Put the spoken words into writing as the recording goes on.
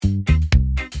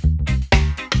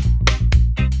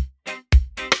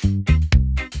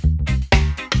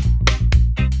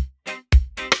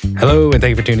Hello, and thank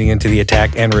you for tuning into the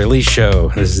Attack and Release Show.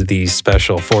 This is the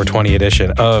special 420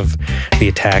 edition of the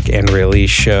Attack and Release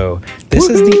Show. This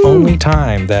is the only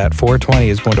time that 420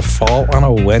 is going to fall on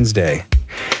a Wednesday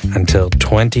until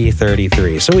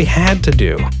 2033. So we had to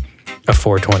do a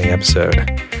 420 episode.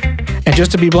 And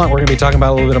just to be blunt, we're going to be talking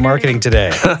about a little bit of marketing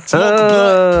today. Just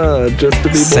to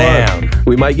be blunt. Sam.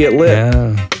 We might get lit.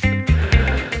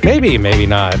 Yeah. Maybe, maybe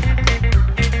not.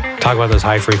 Talk about those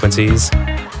high frequencies.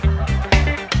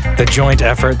 The joint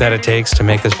effort that it takes to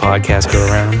make this podcast go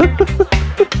around.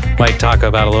 Might talk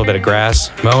about a little bit of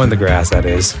grass. Mowing the grass, that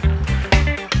is.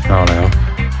 I don't know.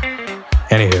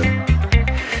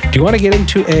 Anywho. Do you want to get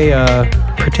into a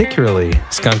particularly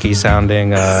skunky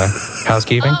sounding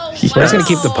housekeeping? Yes. We're just going to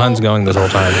keep the puns going this whole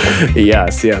time.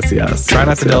 Yes. Try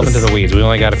not to delve into the weeds. We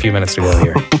only got a few minutes to go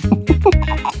here.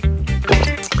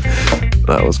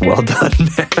 That was well done,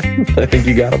 man. I think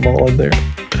you got them all in there.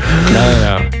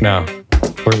 No.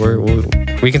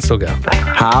 We can still go.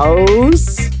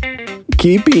 House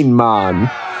keeping, man.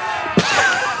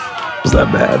 Was that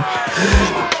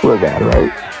bad? We're bad,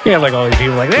 right? Yeah, like all these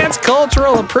people like, that's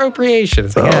cultural appropriation.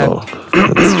 It's like, Oh,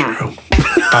 that's true.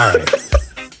 all right.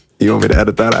 You want me to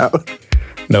edit that out?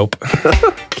 Nope.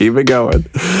 Keep it going.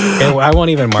 I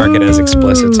won't even mark it as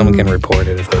explicit. Someone can report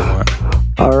it if they want.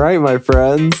 All right, my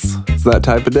friends. It's that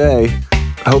type of day.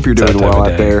 I hope you're doing well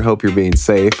out there. Hope you're being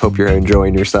safe. Hope you're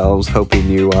enjoying yourselves. Hoping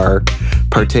you are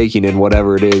partaking in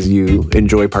whatever it is you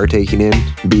enjoy partaking in,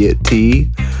 be it tea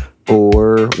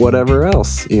or whatever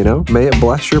else, you know. May it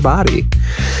bless your body.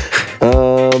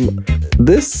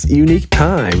 This unique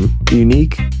time, you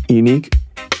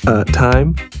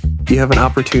have an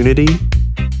opportunity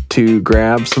to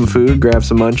grab some food, grab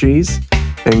some munchies,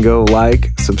 and go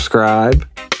like, subscribe,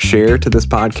 share to this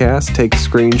podcast, take a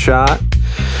screenshot,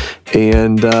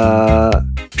 and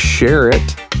share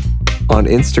it on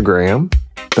Instagram.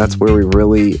 That's where we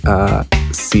really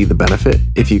see the benefit.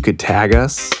 If you could tag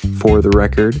us For the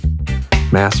Record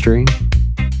Mastering,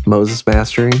 Moses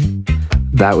Mastering,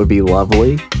 that would be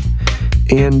lovely.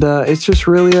 And it's just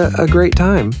really a great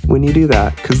time when you do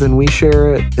that, because then we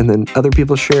share it, and then other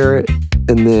people share it,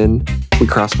 and then we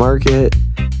cross-market,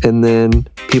 and then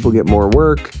people get more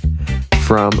work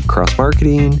from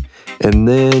cross-marketing, and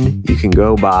then you can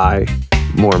go buy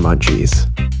more munchies.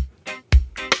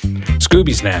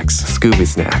 Scooby Snacks.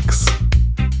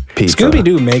 Pizza.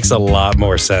 Scooby-Doo makes a lot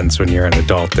more sense when you're an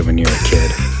adult than when you're a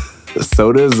kid.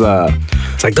 So does...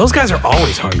 it's like, those guys are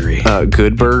always hungry.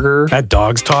 Good Burger. That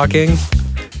dog's talking.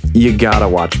 You gotta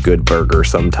watch Good Burger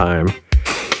sometime.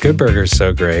 Good Burger's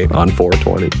so great. On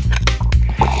 420.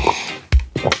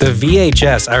 The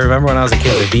VHS, I remember when I was a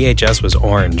kid, the VHS was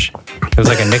orange. It was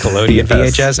like a Nickelodeon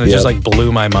VHS, and it just like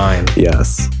blew my mind.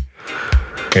 Yes.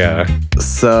 Yeah.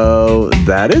 So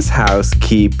that is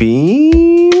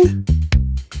housekeeping.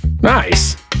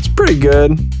 Nice. It's pretty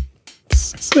good.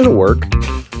 It'll work.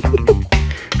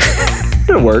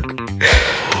 It'll work.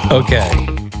 Okay.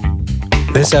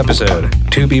 This episode,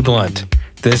 to be blunt,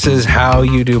 this is how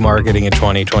you do marketing in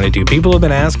 2022. People have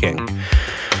been asking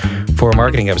for a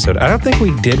marketing episode. I don't think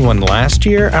we did one last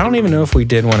year. I don't even know if we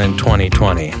did one in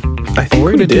 2020. I think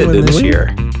we're we going to do one this we?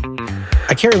 year.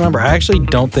 I can't remember. I actually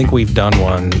don't think we've done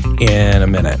one in a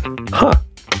minute. Huh.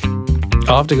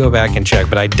 I'll have to go back and check,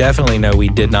 but I definitely know we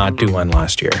did not do one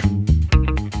last year.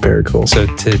 Very cool. So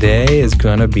today is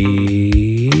going to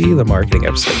be the marketing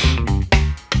episode.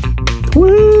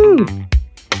 Woo!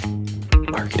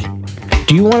 Marketing.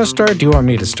 Do you want to start? Do you want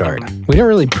me to start? We didn't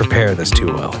really prepare this too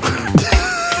well.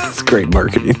 It's great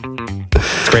marketing.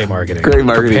 It's great marketing. Great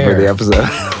marketing Prepare. for the episode.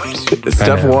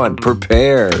 Step one,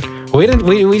 prepare.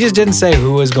 We just didn't say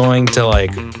who was going to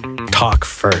like talk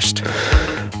first.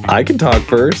 I can talk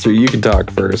first, or you can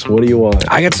talk first. What do you want?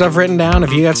 I got stuff written down.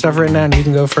 If you got stuff written down, you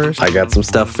can go first. I got some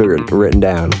stuff written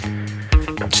down.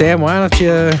 Sam, why don't you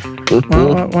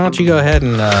go ahead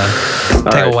and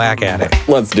take a whack at it?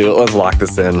 Let's do it. Let's lock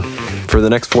this in. For the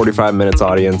next 45 minutes,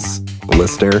 audience,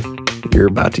 listener, you're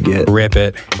about to get Rip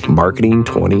it. Marketing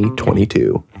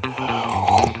 2022.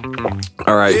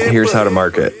 All right, here's how to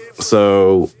market.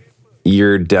 So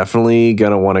you're definitely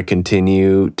going to want to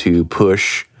continue to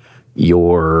push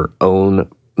your own,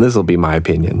 this will be my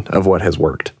opinion of what has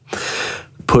worked,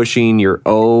 pushing your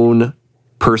own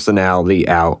personality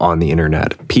out on the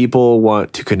internet. People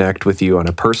want to connect with you on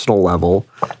a personal level.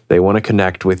 They want to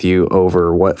connect with you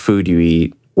over what food you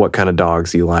eat, what kind of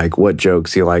dogs you like, what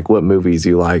jokes you like, what movies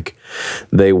you like.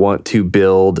 They want to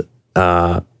build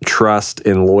trust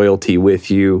and loyalty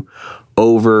with you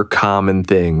over common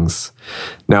things.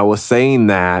 Now, with saying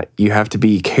that, you have to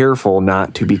be careful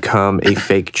not to become a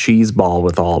fake cheese ball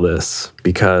with all this,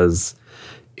 because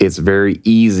it's very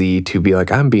easy to be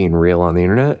like, I'm being real on the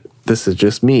internet. This is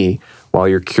just me, while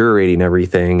you're curating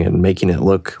everything and making it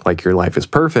look like your life is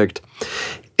perfect.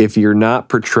 If you're not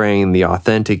portraying the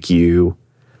authentic you,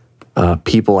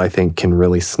 people, I think, can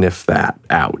really sniff that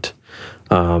out.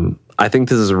 I think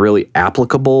this is really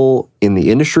applicable in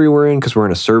the industry we're in, because we're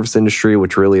in a service industry,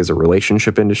 which really is a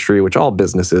relationship industry, which all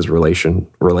business is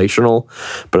relational,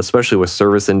 but especially with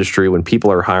service industry, when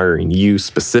people are hiring you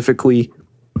specifically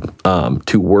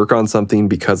to work on something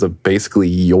because of basically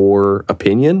your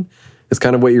opinion, is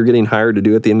kind of what you're getting hired to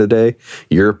do at the end of the day.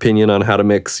 Your opinion on how to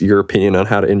mix, your opinion on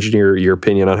how to engineer, your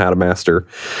opinion on how to master.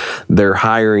 They're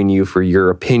hiring you for your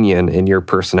opinion and your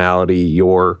personality,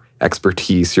 your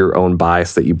expertise, your own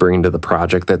bias that you bring to the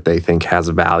project that they think has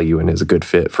value and is a good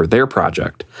fit for their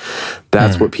project.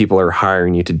 That's what people are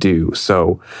hiring you to do.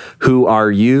 So who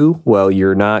are you? Well,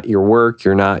 you're not your work,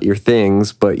 you're not your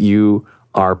things, but you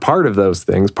are part of those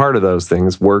things. Part of those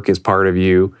things. Work is part of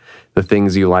you. The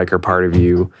things you like are part of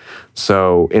you.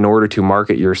 So in order to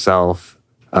market yourself,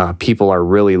 people are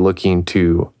really looking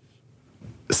to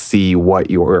see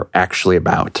what you're actually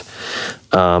about.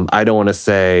 I don't want to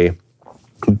say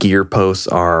gear posts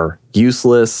are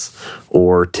useless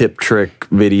or tip trick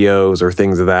videos or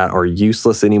things of that are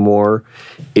useless anymore.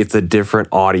 It's a different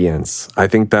audience. I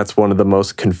think that's one of the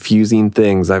most confusing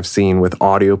things I've seen with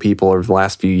audio people over the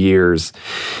last few years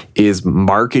is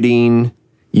marketing.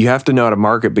 You have to know how to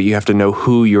market, but you have to know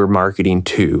who you're marketing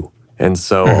to. And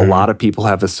so a lot of people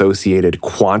have associated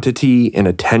quantity and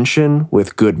attention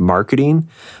with good marketing.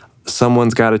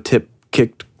 Someone's got a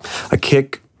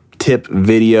kick tip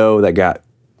video that got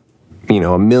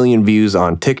 1 million views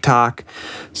on TikTok.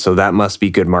 So that must be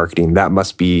good marketing. That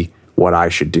must be what I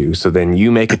should do. So then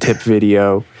you make a tip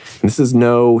video. And this is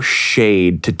no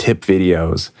shade to tip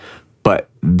videos, but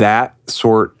that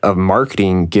sort of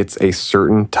marketing gets a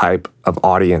certain type of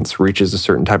audience, reaches a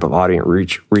certain type of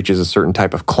audience, reaches a certain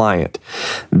type of client.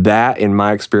 That, in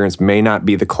my experience, may not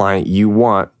be the client you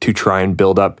want to try and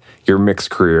build up your mix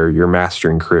career, your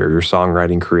mastering career, your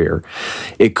songwriting career.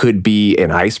 It could be an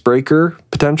icebreaker,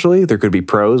 potentially. There could be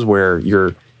pros where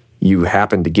you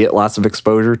happen to get lots of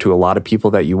exposure to a lot of people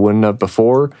that you wouldn't have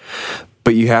before.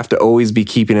 But you have to always be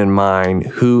keeping in mind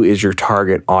who is your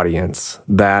target audience.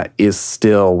 That is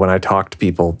still, when I talk to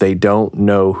people, they don't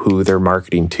know who they're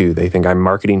marketing to. They think I'm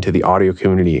marketing to the audio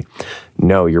community.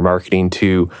 No, you're marketing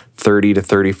to 30 to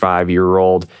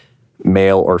 35-year-old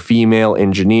male or female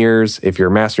engineers. If you're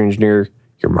a master engineer,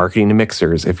 you're marketing to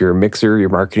mixers. If you're a mixer, you're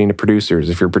marketing to producers.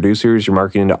 If you're producers, you're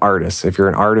marketing to artists. If you're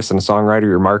an artist and a songwriter,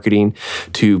 you're marketing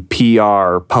to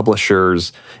PR,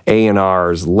 publishers,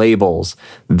 A&Rs, labels.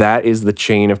 That is the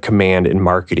chain of command in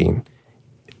marketing.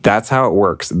 That's how it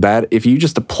works. That if you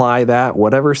just apply that,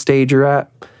 whatever stage you're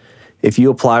at, if you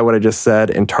apply what I just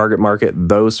said and target market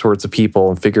those sorts of people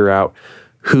and figure out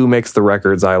who makes the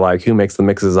records I like, who makes the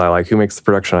mixes I like, who makes the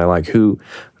production I like, who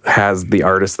has the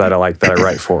artists that I like that I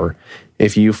write for.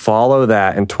 If you follow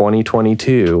that in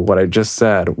 2022, what I just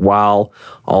said, while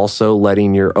also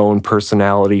letting your own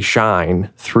personality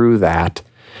shine through that,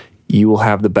 you will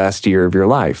have the best year of your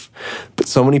life. But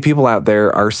so many people out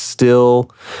there are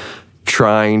still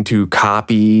trying to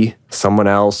copy someone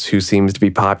else who seems to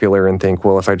be popular and think,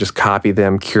 well, if I just copy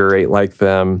them, curate like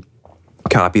them,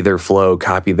 copy their flow,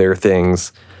 copy their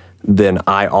things, then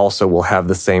I also will have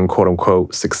the same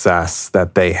quote-unquote success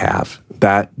that they have.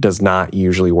 That does not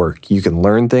usually work. You can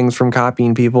learn things from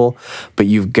copying people, but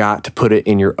you've got to put it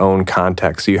in your own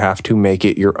context. So you have to make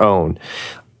it your own.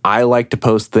 I like to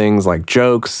post things like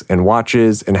jokes and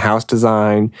watches and house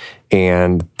design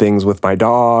and things with my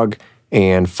dog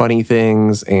and funny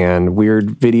things and weird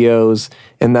videos,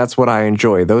 and that's what I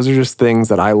enjoy. Those are just things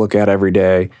that I look at every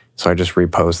day, so I just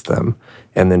repost them,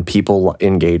 and then people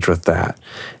engage with that.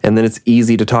 And then it's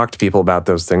easy to talk to people about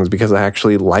those things because I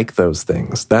actually like those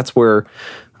things. That's where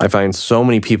I find so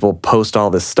many people post all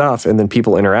this stuff, and then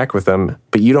people interact with them,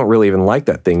 but you don't really even like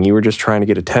that thing. You were just trying to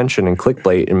get attention and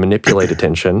clickbait and manipulate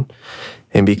attention,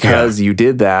 and because you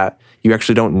did that, you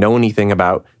actually don't know anything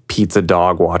about pizza,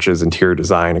 dog watches, interior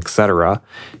design, etc.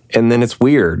 And then it's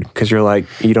weird because you're like,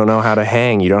 you don't know how to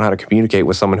hang, you don't know how to communicate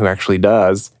with someone who actually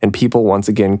does. And people, once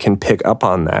again, can pick up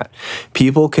on that.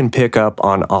 People can pick up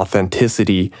on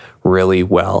authenticity really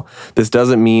well. This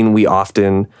doesn't mean we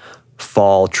often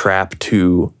fall trap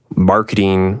to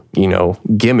marketing,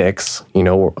 gimmicks,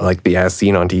 like the as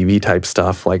seen on TV type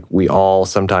stuff. Like we all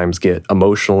sometimes get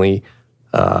emotionally,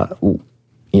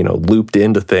 looped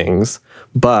into things,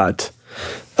 but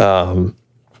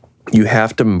you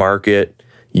have to market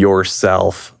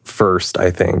yourself first,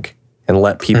 I think, and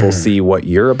let people see what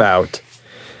you're about.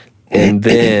 And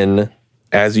then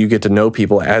as you get to know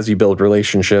people, as you build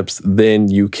relationships, then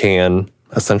you can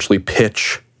essentially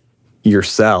pitch your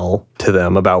sell to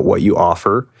them about what you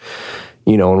offer,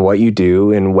 and what you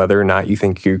do and whether or not you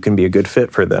think you can be a good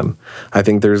fit for them. I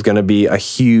think there's going to be a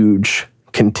huge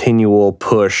continual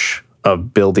push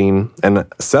of building, and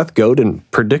Seth Godin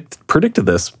predicted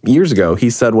this years ago. He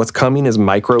said what's coming is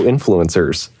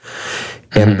micro-influencers.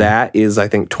 And that is, I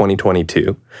think,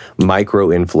 2022.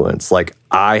 Micro-influence. Like,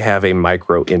 I have a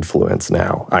micro-influence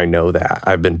now. I know that.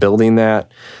 I've been building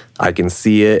that. I can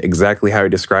see it exactly how he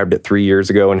described it 3 years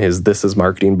ago in his This Is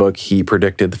Marketing book. He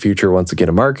predicted the future once again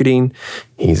of marketing.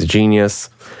 He's a genius.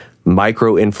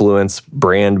 Micro-influence,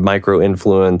 brand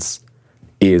micro-influence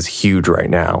is huge right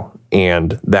now.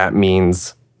 And that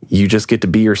means you just get to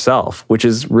be yourself, which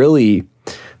is really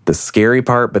the scary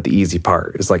part, but the easy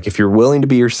part is like, if you're willing to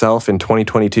be yourself in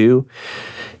 2022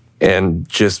 and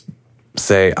just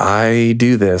say, I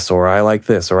do this, or I like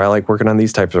this, or I like working on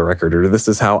these types of record, or this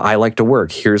is how I like to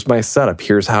work. Here's my setup.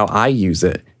 Here's how I use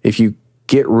it. If you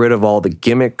get rid of all the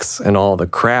gimmicks and all the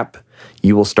crap,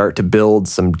 you will start to build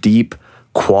some deep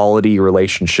quality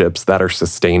relationships that are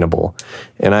sustainable.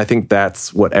 And I think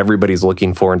that's what everybody's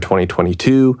looking for in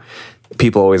 2022.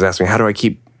 People always ask me, how do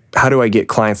I get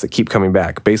clients that keep coming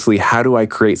back? Basically, how do I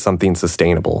create something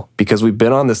sustainable? Because we've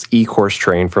been on this e-course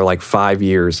train for like 5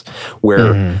 years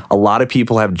where a lot of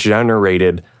people have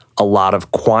generated a lot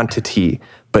of quantity,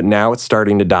 but now it's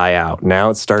starting to die out. Now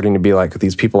it's starting to be like,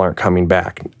 these people aren't coming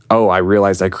back. Oh, I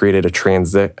realized I created a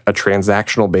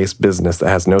transactional-based business that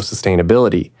has no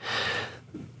sustainability.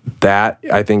 That,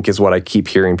 I think, is what I keep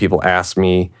hearing people ask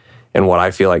me, and what I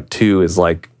feel like, too, is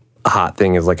like, a hot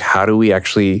thing is like, how do we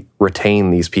actually retain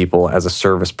these people as a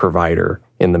service provider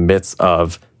in the midst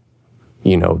of,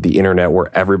 the internet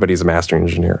where everybody's a master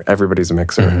engineer, everybody's a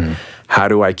mixer? How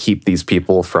do I keep these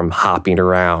people from hopping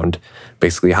around,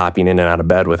 basically hopping in and out of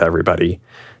bed with everybody?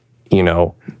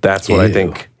 That's what I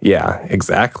think. Yeah,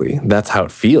 exactly. That's how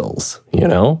it feels,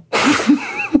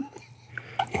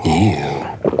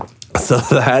 So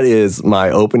that is my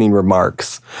opening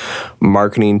remarks.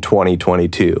 Marketing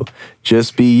 2022.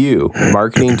 Just be you.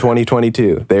 Marketing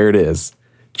 2022. There it is.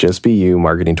 Just be you.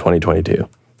 Marketing 2022.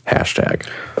 Hashtag.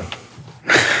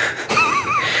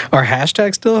 Are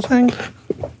hashtags still a thing?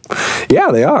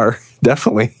 Yeah, they are.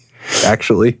 Definitely.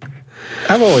 Actually.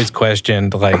 I've always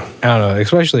questioned, I don't know,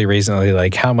 especially recently,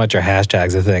 how much are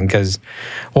hashtags a thing? Because,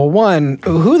 well, one,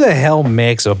 who the hell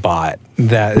makes a bot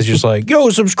that is just like, yo,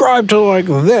 subscribe to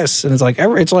this? And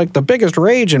it's like the biggest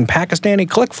rage in Pakistani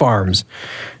click farms.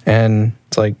 And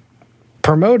it's like,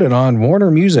 promoted on Warner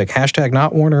Music, hashtag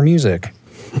not Warner Music.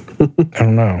 I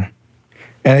don't know.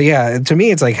 And yeah, to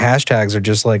me, it's like hashtags are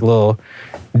just like little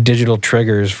digital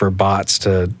triggers for bots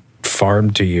to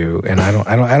farm to you, and I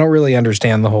don't really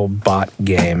understand the whole bot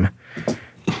game.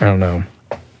 I don't know.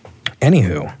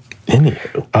 Anywho,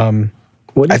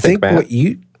 what do you think, Matt?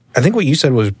 I think what you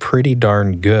said was pretty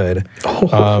darn good.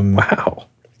 Wow.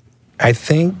 I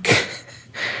think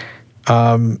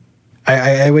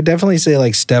I would definitely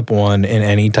say step one in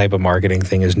any type of marketing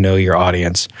thing is know your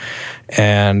audience,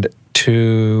 and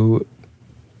to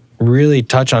really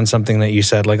touch on something that you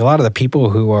said, a lot of the people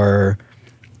who are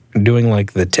doing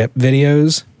the tip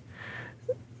videos,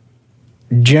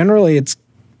 generally it's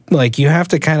you have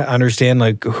to kind of understand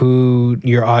who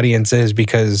your audience is,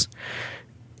 because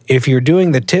if you're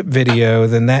doing the tip video,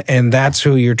 then that's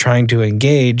who you're trying to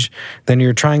engage, then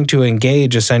you're trying to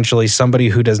engage essentially somebody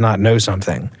who does not know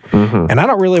something. And I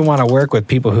don't really want to work with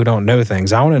people who don't know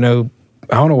things. I want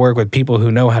to work with people who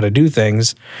know how to do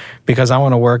things, because I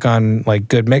want to work on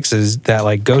good mixes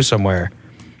that go somewhere.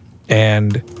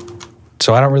 And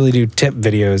so I don't really do tip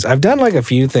videos. I've done a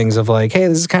few things of hey,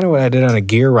 this is kind of what I did on a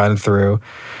gear run through.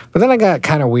 But then I got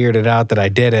kind of weirded out that I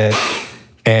did it,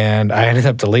 and I ended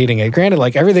up deleting it. Granted,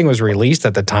 everything was released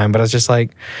at the time, but I was just I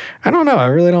don't know. I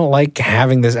really don't like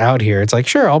having this out here. It's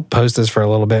sure, I'll post this for a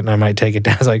little bit and I might take it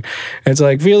down.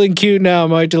 It's feeling cute now, I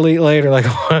might delete later,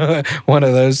 one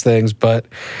of those things. But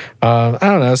I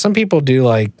don't know. Some people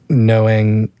do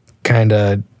knowing kind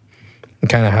of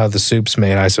how the soup's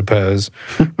made, I suppose.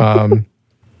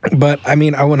 But I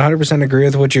mean, I 100% agree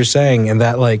with what you're saying, and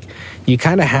that you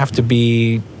kind of have to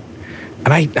be,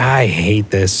 and I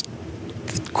hate this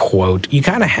quote, you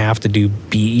kind of have to do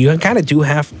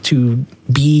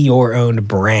your own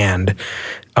brand.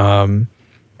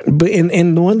 But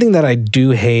and the one thing that I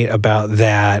do hate about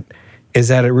that is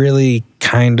that it really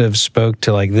kind of spoke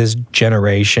to this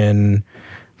generation.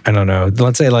 I don't know,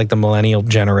 let's say the millennial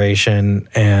generation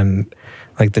and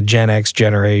the Gen X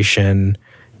generation,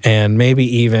 and maybe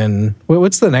even,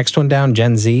 what's the next one down?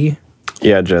 Gen Z?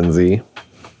 Yeah, Gen Z.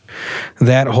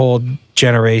 that whole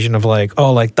generation of like,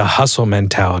 oh, like the hustle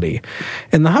mentality.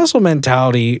 And the hustle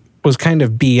mentality was kind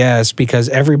of BS because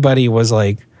everybody was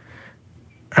like,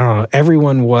 I don't know,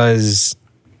 everyone was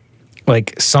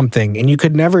like something, and you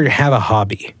could never have a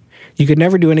hobby. You could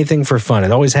never do anything for fun.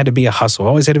 It always had to be a hustle,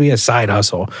 always had to be a side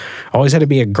hustle, always had to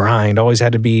be a grind, always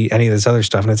had to be any of this other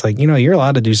stuff. And it's like, you're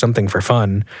allowed to do something for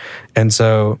fun. And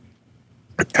so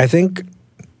I think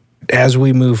as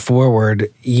we move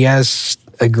forward, yes,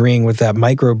 agreeing with that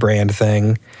micro brand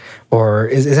thing, or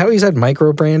is that what you said,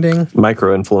 micro branding?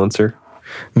 Micro-influencer.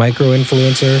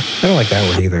 Micro-influencer? I don't like that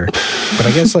word either. But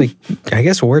I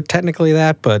guess we're technically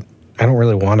that, but I don't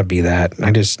really want to be that.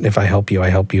 If I help you, I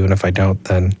help you. And if I don't,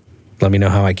 then let me know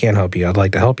how I can help you. I'd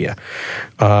like to help you.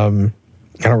 I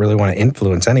don't really want to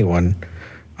influence anyone.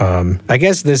 I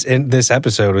guess this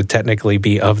episode would technically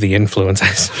be of the influence,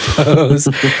 I suppose.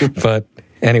 But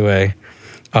anyway,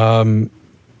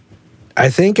 I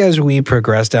think as we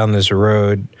progress down this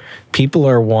road, people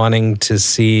are wanting to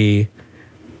see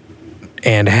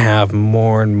and have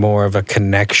more and more of a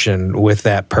connection with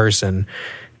that person.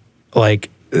 Like,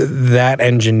 that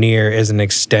engineer is an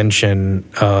extension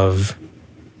of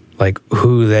like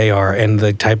who they are and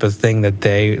the type of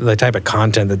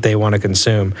content that they want to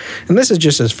consume. And this is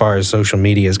just as far as social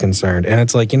media is concerned. And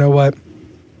it's like, you know what?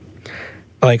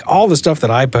 Like all the stuff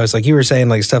that I post, like you were saying,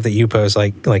 like stuff that you post,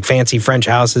 like fancy French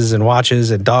houses and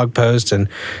watches and dog posts and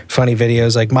funny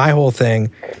videos. Like my whole thing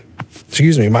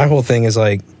is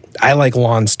like, I like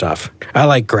lawn stuff. I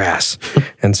like grass.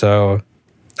 And so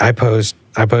I post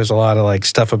a lot of like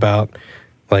stuff about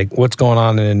like what's going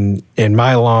on in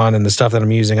my lawn and the stuff that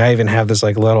I'm using. I even have this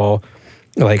like little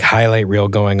like highlight reel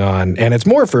going on, and it's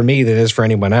more for me than it is for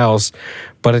anyone else.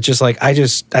 But it's just like I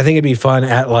think it'd be fun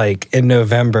at like in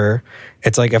November.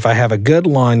 It's like if I have a good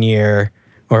lawn year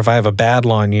or if I have a bad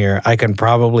lawn year, I can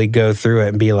probably go through it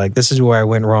and be like, this is where I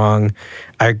went wrong.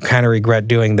 I kind of regret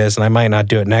doing this, and I might not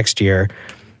do it next year.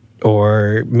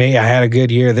 Or maybe I had a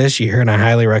good year this year, and I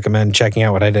highly recommend checking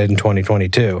out what I did in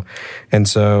 2022. And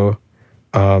so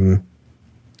I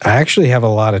actually have a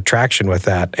lot of traction with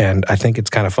that, and I think it's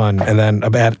kind of fun. And then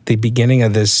at the beginning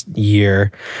of this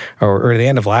year, or the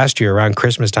end of last year, around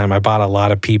Christmas time, I bought a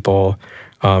lot of people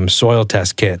soil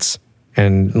test kits.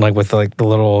 And like with like the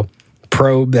little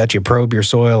probe that you probe your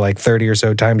soil like 30 or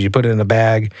so times, you put it in a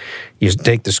bag, you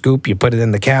take the scoop, you put it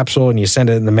in the capsule, and you send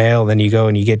it in the mail. Then you go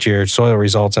and you get your soil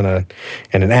results in an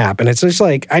app. And it's just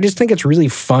like, I just think it's really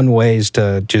fun ways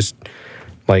to just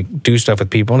like do stuff with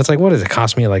people. And it's like, what does it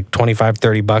cost me? Like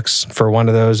 $25-$30 for one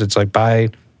of those. It's like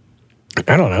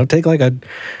take like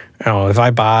if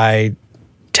I buy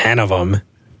 10 of them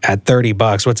at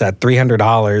 $30, what's that?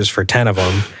 $300 for 10 of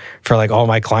them for like all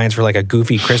my clients for like a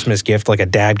goofy Christmas gift, like a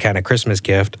dad kind of Christmas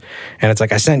gift. And it's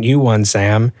like, I sent you one,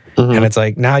 Sam. Mm-hmm. And it's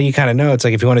like, now you kind of know, it's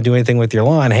like, if you want to do anything with your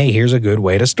lawn, hey, here's a good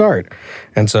way to start.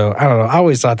 And so I don't know. I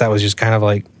always thought that was just kind of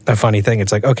like a funny thing.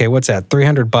 It's like, okay, what's that?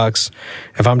 $300.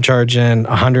 If I'm charging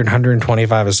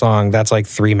 $125 a song, that's like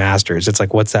 3 masters. It's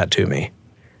like, what's that to me?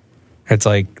 It's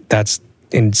like, that's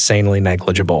insanely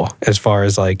negligible as far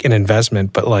as like an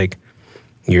investment, but like,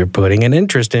 you're putting an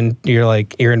interest in,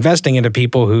 you're investing into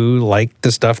people who like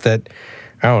the stuff that,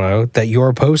 I don't know, that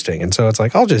you're posting. And so it's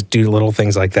like, I'll just do little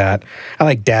things like that. I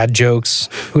like dad jokes.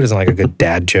 Who doesn't like a good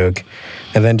dad joke?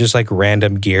 And then just like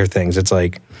random gear things. It's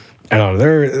like, I don't know,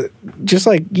 they're just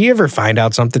like, you ever find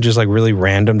out something just like really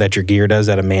random that your gear does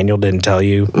that a manual didn't tell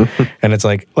you? And it's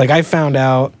like I found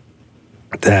out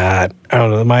that, I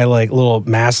don't know, my like little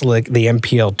Maslick, the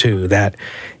MPL2, that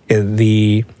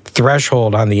the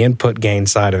threshold on the input gain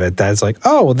side of it, that's like,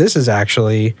 oh, well, this is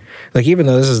actually, like, even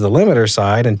though this is the limiter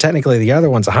side, and technically the other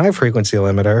one's a high frequency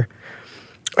limiter,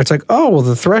 it's like, oh, well,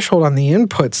 the threshold on the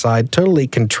input side totally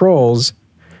controls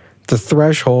the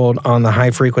threshold on the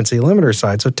high frequency limiter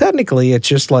side. So technically it's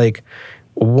just like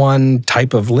one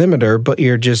type of limiter, but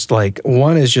you're just like,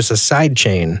 one is just a side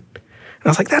chain. And I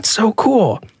was like, that's so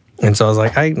cool. And so I was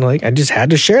like, I just had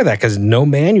to share that because no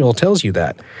manual tells you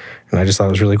that. And I just thought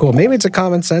it was really cool. Maybe it's a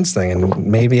common sense thing, and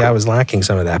maybe I was lacking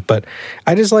some of that. But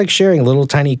I just like sharing little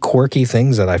tiny quirky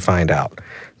things that I find out.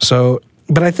 So,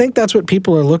 but I think that's what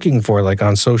people are looking for, like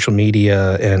on social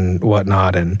media and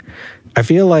whatnot. And I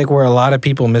feel like where a lot of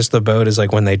people miss the boat is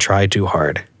like when they try too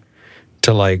hard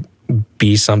to like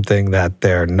be something that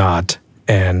they're not,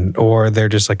 or they're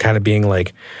just like kind of being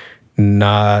like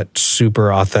not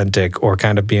super authentic, or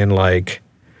kind of being like,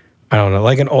 I don't know,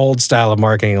 like an old style of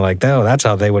marketing, like, no, that's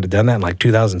how they would have done that in like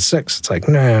 2006. It's like,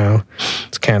 no,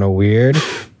 it's kind of weird.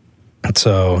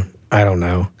 So I don't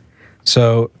know.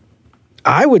 So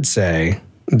I would say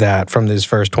that from this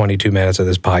first 22 minutes of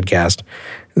this podcast,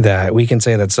 that we can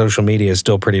say that social media is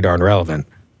still pretty darn relevant.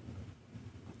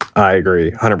 I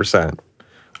agree, 100%.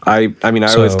 I mean,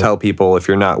 I always tell people, if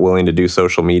you're not willing to do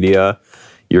social media,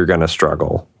 you're going to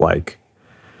struggle. Like,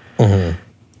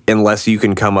 unless you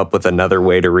can come up with another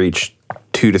way to reach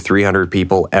 200 to 300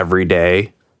 people every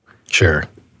day, sure,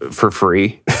 for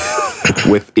free,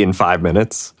 within 5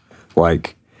 minutes,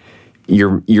 like,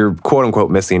 you're quote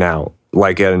unquote missing out.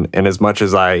 Like, and as much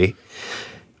as I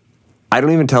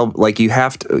don't even tell, like, you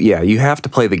have to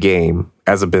play the game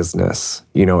as a business,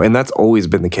 you know, and that's always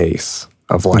been the case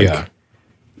of, like,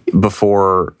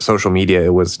 before social media,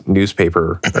 it was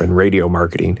newspaper and radio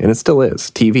marketing, and it still is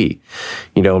TV,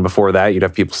 you know, and before that, you'd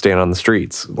have people stand on the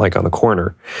streets, like on the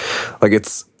corner. Like,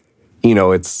 it's, you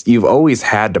know, you've always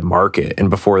had to market. And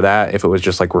before that, if it was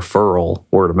just like referral,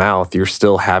 word of mouth, you're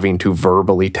still having to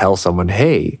verbally tell someone,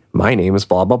 hey, my name is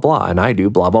blah, blah, blah, and I do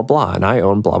blah, blah, blah, and I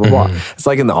own blah, blah, blah. It's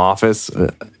like in the office,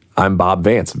 I'm Bob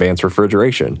Vance, Vance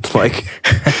Refrigeration. Like,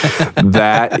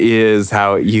 that is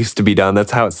how it used to be done.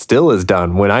 That's how it still is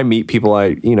done. When I meet people,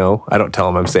 I don't tell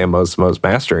them I'm Sam Mo's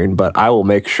Mastering, but I will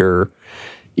make sure,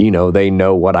 you know, they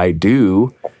know what I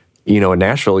do, you know, in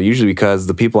Nashville, usually because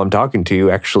the people I'm talking to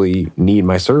actually need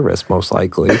my service, most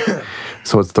likely.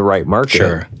 So it's the right market.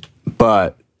 Sure.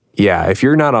 But yeah, if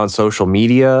you're not on social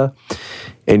media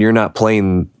and you're not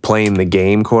playing the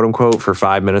game, quote unquote, for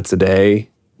 5 minutes a day,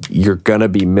 you're going to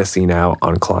be missing out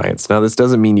on clients. Now, this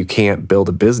doesn't mean you can't build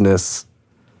a business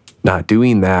not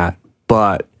doing that.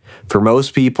 But for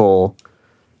most people,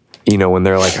 you know, when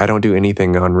they're like, I don't do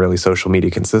anything on really social media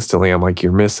consistently, I'm like,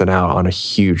 you're missing out on a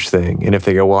huge thing. And if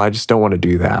they go, well, I just don't want to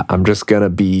do that, I'm just going to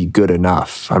be good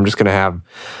enough, I'm just going to have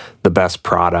the best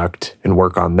product and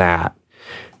work on that,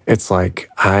 it's like,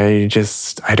 I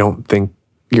don't think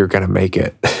you're going to make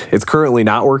it. It's currently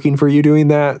not working for you doing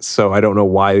that, so I don't know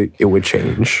why it would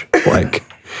change. Like,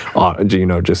 you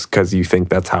know, just because you think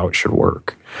that's how it should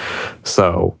work.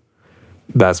 So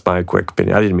that's my quick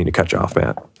opinion. I didn't mean to cut you off,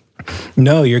 Matt.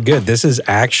 No, you're good. This is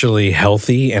actually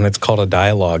healthy, and it's called a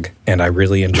dialogue, and I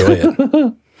really enjoy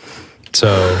it.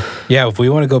 So, yeah, if we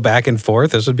want to go back and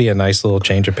forth, this would be a nice little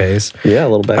change of pace. Yeah, a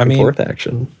little back and forth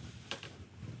action.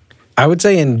 I would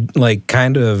say, in like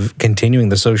kind of continuing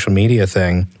the social media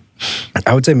thing,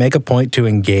 I would say make a point to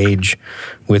engage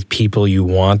with people you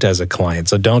want as a client.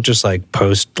 So don't just like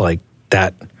post like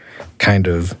that kind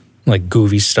of like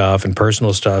goofy stuff and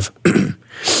personal stuff.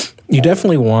 You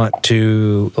definitely want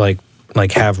to like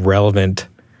have relevant,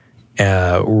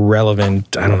 I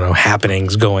don't know,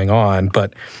 happenings going on,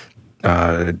 but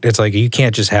it's like you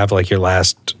can't just have like your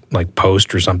last like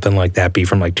post or something like that be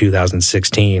from like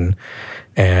 2016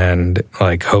 and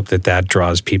like hope that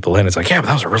draws people in. It's like, yeah, but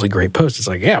that was a really great post. It's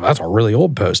like, yeah, but that's a really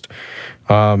old post.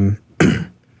 So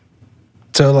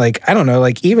like, I don't know,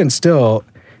 like even still,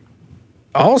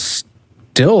 I'll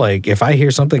still like, if I hear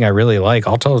something I really like,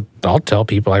 I'll tell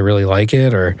people I really like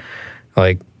it. Or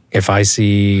like if I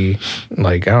see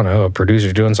like, I don't know, a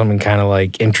producer doing something kind of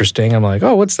like interesting, I'm like,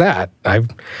 oh, what's that?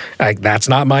 That's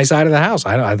not my side of the house.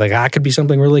 That could be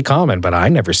something really common, but I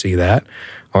never see that.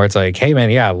 Or it's like, hey man,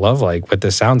 yeah, I love like what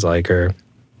this sounds like, or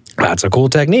that's a cool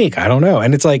technique. I don't know.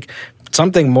 And it's like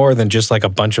something more than just like a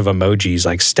bunch of emojis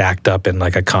like stacked up in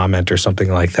like a comment or something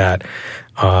like that.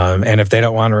 And if they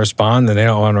don't want to respond, then they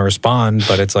don't want to respond.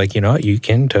 But it's like, you know, you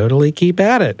can totally keep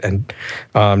at it. And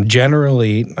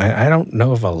generally, I don't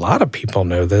know if a lot of people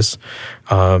know this.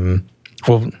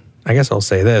 Well, I guess I'll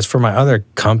say this. For my other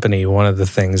company, one of the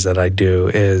things that I do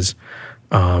is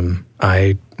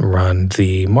I run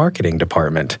the marketing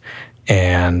department.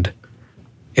 And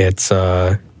it's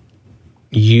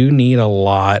you need a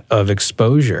lot of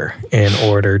exposure in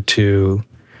order to,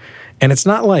 and it's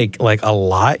not like a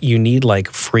lot, you need like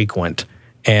frequent.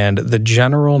 And the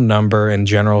general number and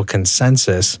general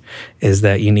consensus is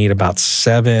that you need about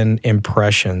 7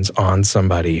 impressions on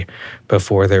somebody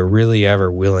before they're really ever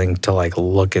willing to like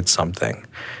look at something.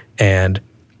 And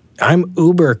I'm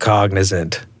uber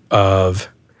cognizant of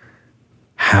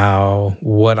how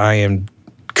what I am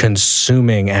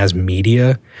consuming as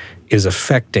media is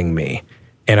affecting me.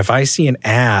 And if I see an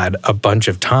ad a bunch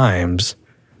of times,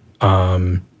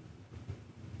 am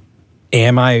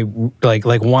I like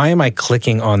why am I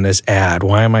clicking on this ad?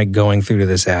 Why am I going through to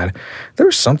this ad? There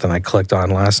was something I clicked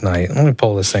on last night. Let me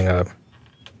pull this thing up.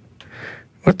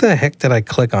 What the heck did I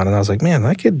click on? And I was like, man,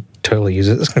 I could totally use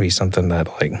it. This is gonna be something that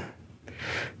like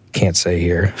can't say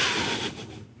here.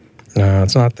 No,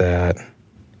 it's not that.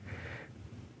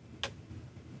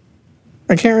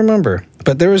 I can't remember,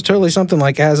 but there was totally something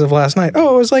like as of last night.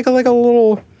 Oh, it was like a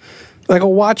little, like a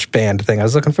watch band thing. I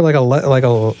was looking for like a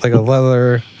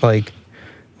leather, like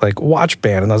like watch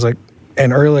band. And I was like,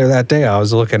 and earlier that day I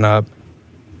was looking up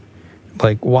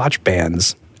like watch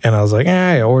bands. And I was like,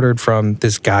 I ordered from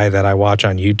this guy that I watch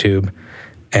on YouTube.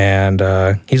 And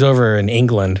he's over in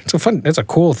England. It's a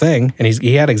cool thing. And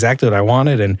he had exactly what I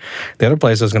wanted. And the other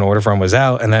place I was going to order from was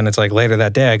out. And then it's like later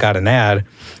that day, I got an ad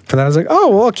for that. I was like, oh,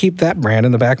 well, I'll keep that brand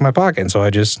in the back of my pocket. And so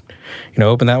I just,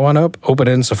 open that one up, open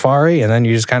it in Safari, and then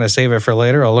you just kind of save it for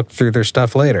later. I'll look through their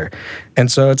stuff later. And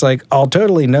so it's like, I'll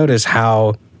totally notice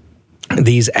how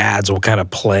these ads will kind of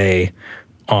play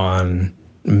on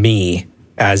me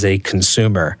as a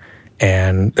consumer.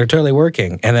 And they're totally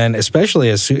working. And then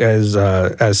especially as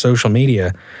social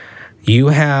media, you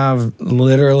have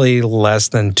literally less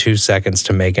than 2 seconds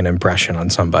to make an impression on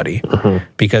somebody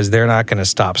because they're not going to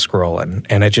stop scrolling.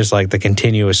 And it's just like the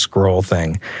continuous scroll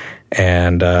thing.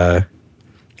 And I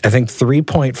think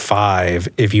 3.5,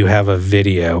 if you have a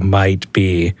video, might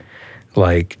be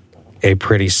like a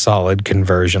pretty solid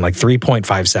conversion, like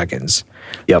 3.5 seconds.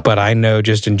 Yep. But I know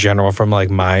just in general from like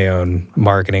my own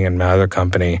marketing and my other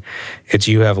company, it's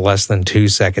you have less than 2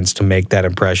 seconds to make that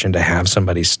impression to have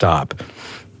somebody stop.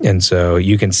 And so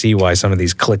you can see why some of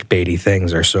these clickbaity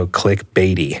things are so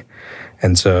clickbaity.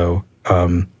 And so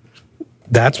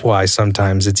that's why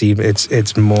sometimes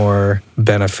it's more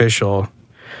beneficial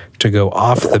to go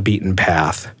off the beaten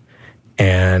path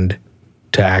and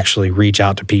to actually reach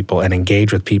out to people and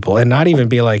engage with people and not even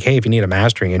be like, hey, if you need a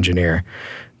mastering engineer,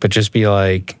 but just be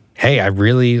like, hey, I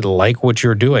really like what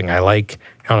you're doing. I don't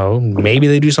know, maybe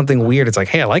they do something weird. It's like,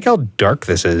 hey, I like how dark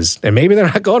this is. And maybe they're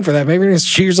not going for that. Maybe you're going to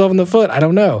shoot yourself in the foot. I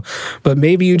don't know. But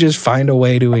maybe you just find a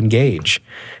way to engage.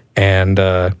 And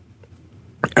I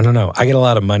don't know. I get a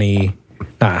lot of money.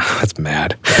 That's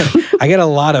mad. I get a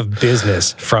lot of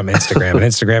business from Instagram. And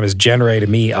Instagram has generated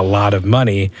me a lot of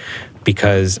money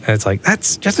because it's like,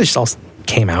 that's just it all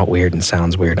came out weird and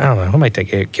sounds weird. I don't know. I might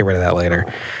get rid of that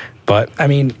later. But, I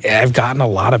mean, I've gotten a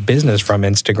lot of business from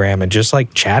Instagram and just,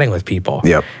 like, chatting with people.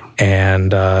 Yep.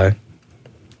 And I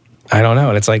don't know.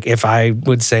 And it's like, if I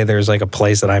would say there's, like, a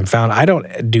place that I'm found, I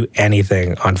don't do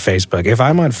anything on Facebook. If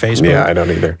I'm on Facebook... Yeah, I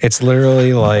don't either. It's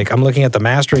literally, like, I'm looking at the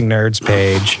Mastering Nerds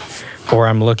page, or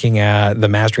I'm looking at the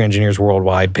Mastering Engineers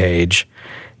Worldwide page.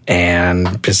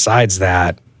 And besides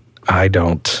that, I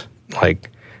don't, like...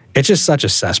 It's just such a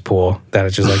cesspool that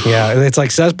it's just like, yeah, it's like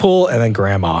cesspool and then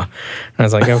grandma. And I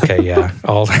was like, okay, yeah.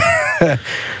 I'm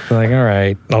like, all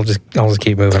right, I'll just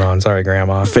keep moving on. Sorry,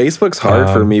 grandma. Facebook's hard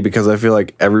for me because I feel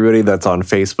like everybody that's on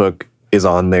Facebook is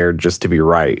on there just to be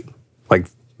right. Like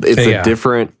it's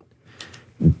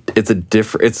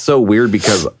so weird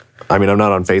because, I mean, I'm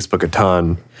not on Facebook a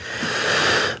ton.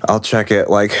 I'll check it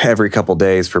like every couple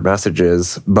days for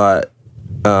messages, but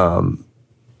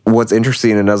what's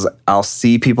interesting is I'll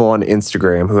see people on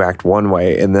Instagram who act one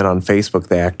way, and then on Facebook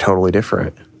they act totally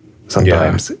different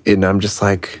sometimes. Yeah. And I'm just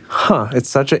like, it's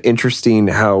such an interesting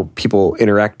how people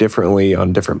interact differently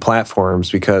on different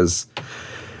platforms because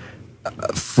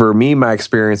for me, my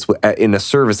experience in the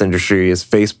service industry is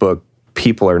Facebook,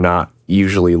 people are not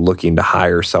usually looking to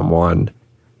hire someone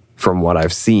from what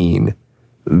I've seen.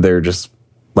 They're just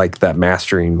like that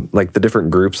mastering, like the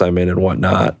different groups I'm in and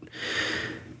whatnot.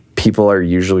 People are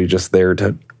usually just there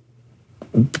to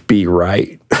be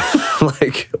right.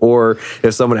 Or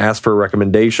if someone asks for a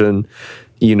recommendation,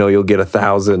 you'll get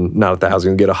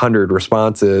 100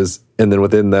 responses. And then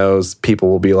within those, people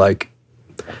will be like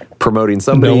promoting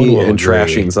somebody and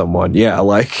trashing someone. Yeah,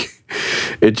 like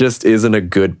it just isn't a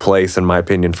good place, in my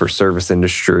opinion, for service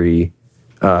industry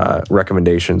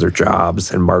recommendations or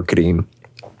jobs and marketing.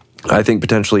 I think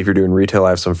potentially if you're doing retail, I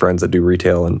have some friends that do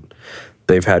retail and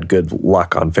they've had good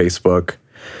luck on Facebook.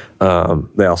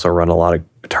 They also run a lot of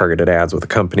targeted ads with the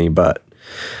company, but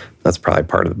that's probably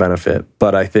part of the benefit.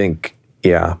 But I think,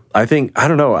 I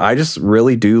don't know. I just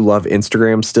really do love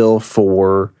Instagram still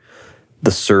for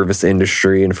the service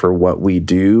industry and for what we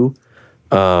do.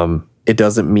 It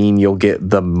doesn't mean you'll get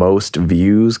the most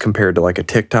views compared to like a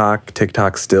TikTok.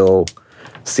 TikTok still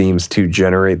seems to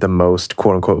generate the most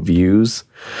quote unquote views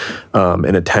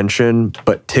and attention,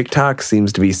 but TikTok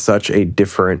seems to be such a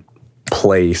different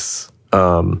place.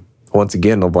 Once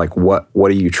again, of like, what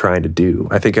are you trying to do?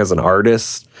 I think as an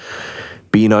artist,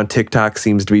 being on TikTok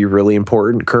seems to be really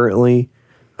important currently.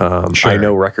 Sure. I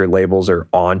know record labels are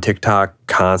on TikTok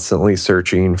constantly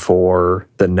searching for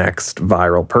the next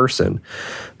viral person.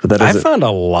 But I found a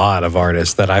lot of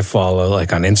artists that I follow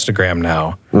like on Instagram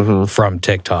now from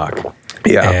TikTok.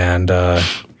 Yeah. And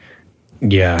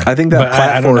yeah. I think that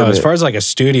platform, I don't know. As far as like a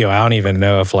studio, I don't even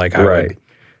know if like I would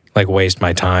like waste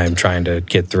my time trying to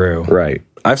get through. Right.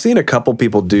 I've seen a couple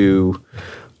people do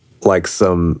like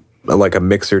some like a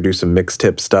mixer do some mix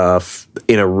tip stuff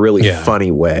in a really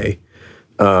funny way.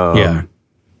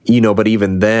 You know, but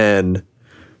even then,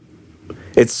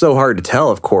 it's so hard to tell,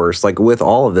 of course. Like with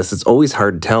all of this, it's always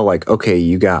hard to tell, like, okay,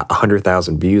 you got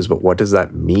 100,000 views, but what does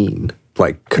that mean?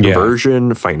 Like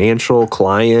conversion, financial,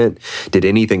 client, did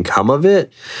anything come of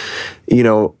it? You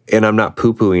know, and I'm not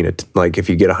poo-pooing it. Like if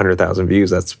you get 100,000 views,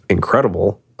 that's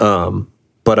incredible.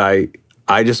 But I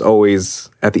just always,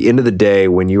 at the end of the day,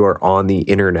 when you are on the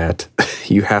internet,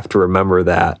 you have to remember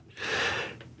that,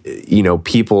 you know,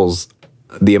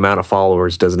 the amount of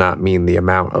followers does not mean the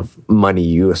amount of money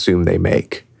you assume they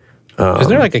make. Isn't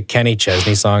there like a Kenny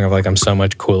Chesney song of like, I'm so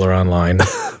much cooler online?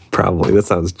 Probably. That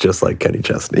sounds just like Kenny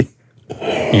Chesney.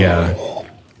 Yeah.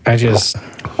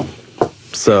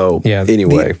 So,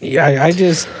 anyway.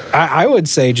 I would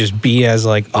say just be as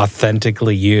like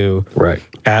authentically you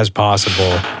as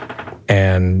possible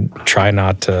and try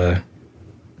not to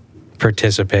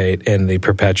participate in the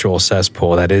perpetual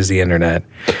cesspool that is the internet.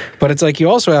 But it's like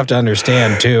you also have to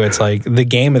understand too, it's like the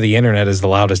game of the internet is the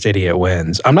loudest idiot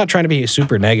wins. I'm not trying to be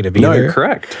super negative either. No, you're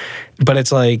correct. But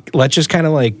it's like, let's just kind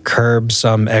of like curb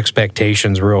some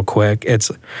expectations real quick. It's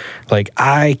like,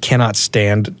 I cannot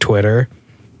stand Twitter.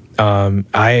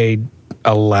 I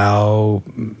allow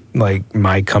like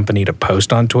my company to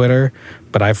post on Twitter,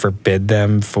 but I forbid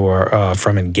them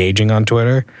from engaging on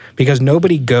Twitter because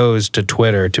nobody goes to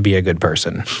Twitter to be a good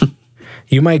person.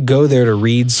 You might go there to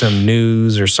read some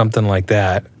news or something like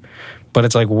that, but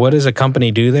it's like, what does a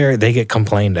company do there? They get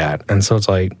complained at. And so it's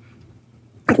like,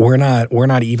 we're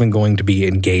not even going to be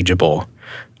engageable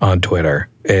on Twitter.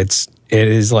 It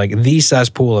is like the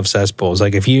cesspool of cesspools.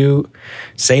 Like if you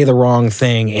say the wrong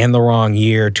thing in the wrong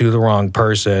year to the wrong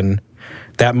person,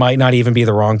 that might not even be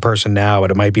the wrong person now,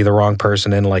 but it might be the wrong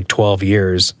person in like 12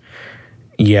 years.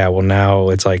 Yeah, well now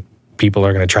it's like people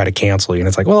are going to try to cancel you. And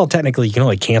it's like, well, technically you can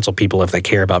only cancel people if they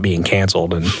care about being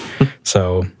canceled. And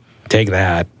so take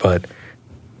that. But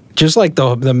just like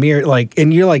the mere, like,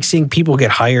 and you're like seeing people get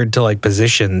hired to like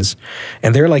positions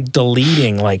and they're like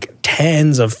deleting like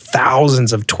tens of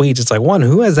thousands of tweets. It's like, one,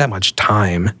 who has that much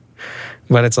time?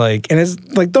 But it's like, and it's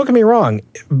like, don't get me wrong,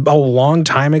 a long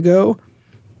time ago,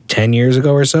 10 years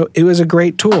ago or so, it was a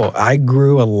great tool. I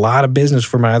grew a lot of business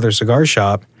for my other cigar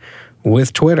shop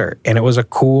with Twitter, and it was a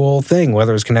cool thing,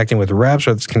 whether it's connecting with reps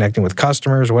or it's connecting with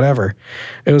customers, whatever.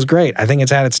 It was great. I think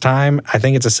it's at its time. I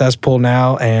think it's a cesspool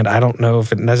now, and I don't know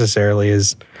if it necessarily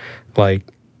is like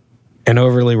an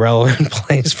overly relevant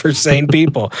place for sane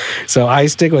people. So I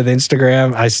stick with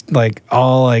Instagram.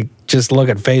 I'll just look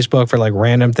at Facebook for like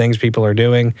random things people are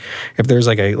doing. If there's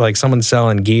like someone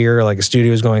selling gear, like a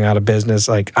studio's going out of business,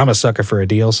 like I'm a sucker for a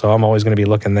deal, so I'm always going to be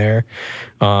looking there.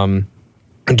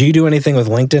 Do you do anything with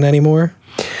LinkedIn anymore?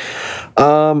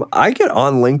 I get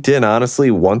on LinkedIn, honestly,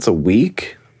 once a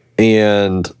week,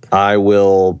 and I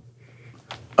will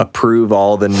approve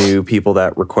all the new people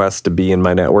that request to be in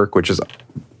my network, which is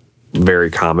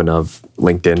very common of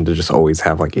LinkedIn to just always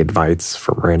have like invites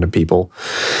from random people.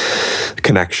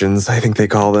 Connections, I think they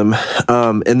call them.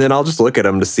 And then I'll just look at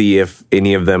them to see if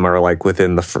any of them are like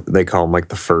within they call them like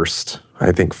the first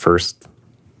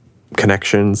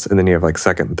connections, and then you have like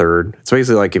second and third. It's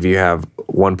basically like if you have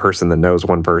one person that knows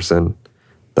one person,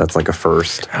 that's like a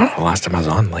first. I don't know the last time I was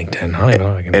on LinkedIn. I don't even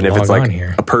know if I can and if log it's like on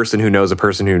here. a person who knows a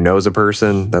person who knows a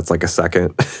person, that's like a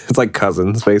second. It's like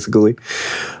cousins, basically.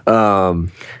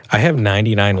 I have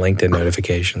 99 LinkedIn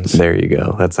notifications. There you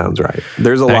go. That sounds right.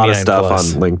 There's a lot of stuff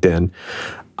plus on LinkedIn.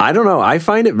 I don't know. I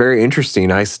find it very interesting.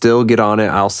 I still get on it.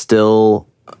 I'll still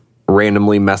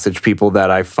randomly message people that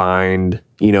I find,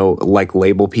 like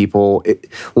label people.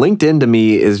 LinkedIn to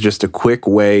me is just a quick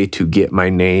way to get my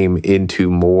name into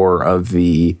more of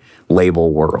the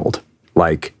label world.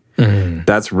 Like,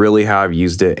 that's really how I've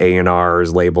used it.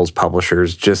 A&Rs, labels,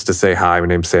 publishers, just to say, hi, my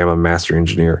name's Sam, I'm a master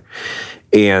engineer.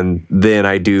 And then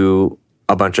I do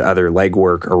a bunch of other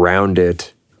legwork around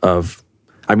it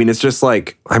it's just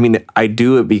like, I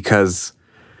do it because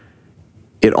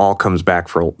it all comes back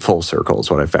full circle is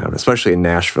what I found, especially in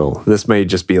Nashville. This may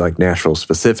just be like Nashville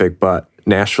specific, but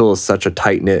Nashville is such a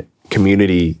tight-knit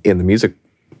community in the music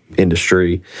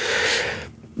industry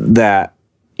that,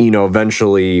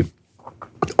 eventually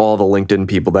all the LinkedIn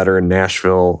people that are in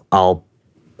Nashville,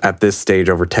 at this stage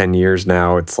over 10 years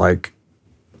now, it's like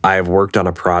I have worked on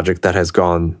a project that has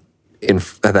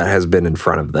been in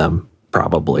front of them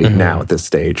probably now at this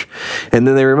stage. And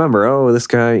then they remember, oh, this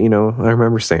guy, I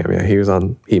remember Sam. Yeah, he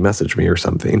messaged me or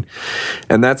something.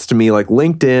 And that's to me like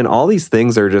LinkedIn, all these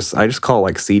things are I just call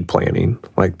like seed planting.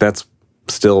 Like that's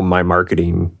still my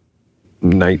marketing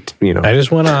I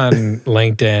just went on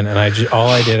LinkedIn and all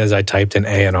I did is I typed in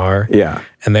A&R. Yeah.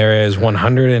 And there is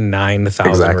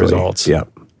 109,000 results. Yep.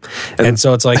 And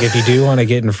so it's like, if you do want to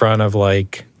get in front of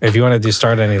like, if you want to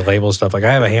start any label stuff, like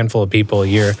I have a handful of people a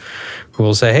year who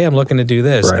will say, hey, I'm looking to do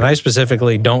this. Right. And I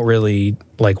specifically don't really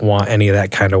like want any of that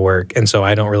kind of work. And so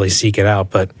I don't really seek it out.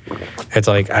 But it's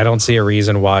like, I don't see a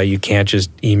reason why you can't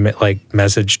just email, like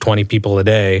message 20 people a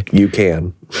day. You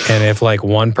can. And if like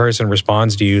one person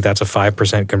responds to you, that's a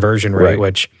 5% conversion rate, Right.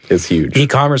 which is huge.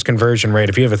 E-commerce conversion rate,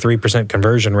 if you have a 3%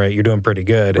 conversion rate, you're doing pretty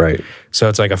good. Right. So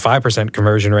it's like a 5%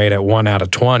 conversion rate at 1 out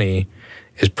of 20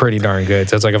 is pretty darn good.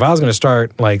 So it's like, if I was going to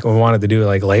start, like, we wanted to do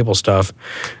like label stuff,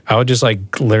 I would just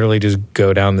like literally just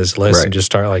go down this list Right. and just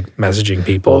start like messaging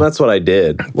people. Well, that's what I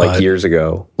did years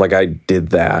ago. Like I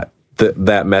did that.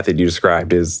 That method you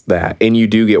described is that. And you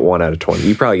do get 1 out of 20.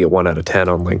 You probably get 1 out of 10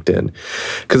 on LinkedIn.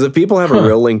 Because if people have a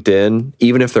real LinkedIn,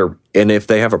 even if if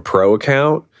they have a pro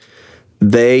account,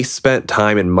 they spent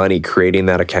time and money creating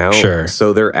that account. Sure.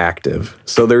 So they're active.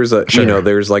 So there's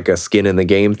there's like a skin in the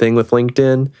game thing with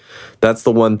LinkedIn. That's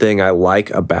the one thing I like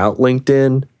about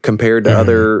LinkedIn compared to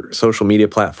other social media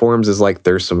platforms is like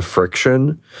there's some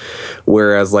friction.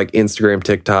 Whereas like Instagram,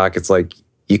 TikTok, it's like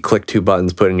you click 2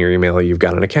 buttons, put in your email, you've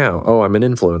got an account. Oh, I'm an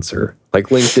influencer. Like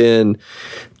LinkedIn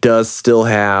does still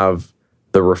have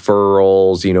the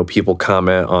referrals, people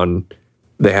comment on,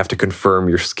 they have to confirm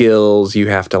your skills. You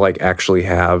have to like actually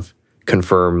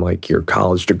confirm like your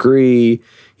college degree.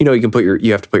 You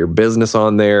have to put your business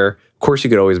on there. Of course, you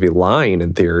could always be lying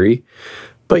in theory,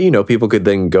 but people could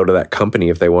then go to that company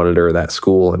if they wanted or that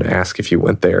school and ask if you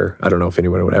went there. I don't know if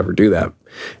anyone would ever do that.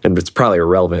 And it's probably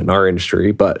irrelevant in our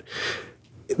industry, but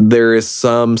there is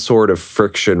some sort of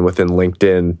friction within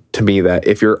LinkedIn to me that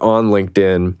if you're on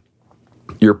LinkedIn,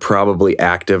 you're probably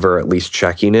active or at least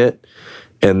checking it.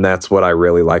 And that's what I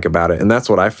really like about it. And that's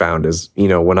what I found is,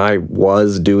 when I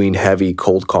was doing heavy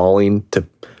cold calling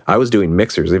I was doing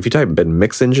mixers. If you type in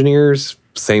mix engineers,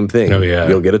 same thing. Oh, yeah.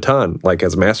 You'll get a ton. Like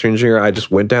as a master engineer, I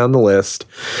just went down the list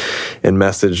and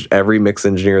messaged every mix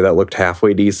engineer that looked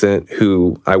halfway decent,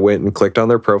 who I went and clicked on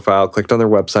their profile, clicked on their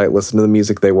website, listened to the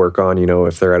music they work on,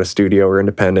 if they're at a studio or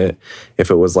independent. If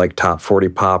it was like top 40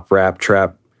 pop, rap,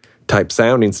 trap type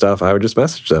sounding stuff, I would just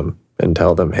message them and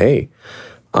tell them, hey,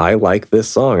 I like this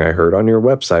song I heard on your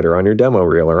website or on your demo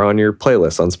reel or on your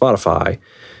playlist on Spotify,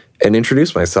 and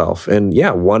introduce myself. And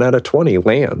 1 out of 20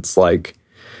 lands. Like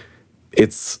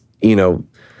it's,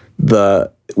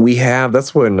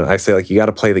 that's when I say like, you got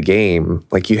to play the game.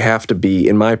 Like you have to be,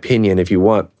 in my opinion,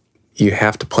 you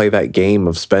have to play that game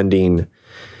of spending,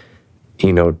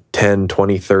 10,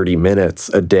 20, 30 minutes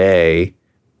a day,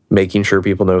 making sure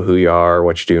people know who you are,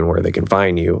 what you do, and where they can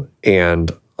find you.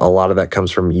 And a lot of that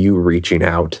comes from you reaching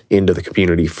out into the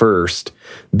community first,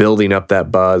 building up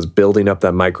that buzz, building up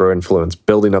that micro influence,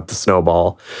 building up the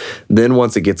snowball. Then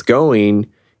once it gets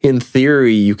going, in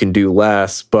theory, you can do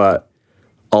less, but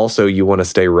also you want to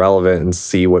stay relevant and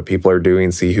see what people are doing,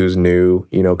 see who's new,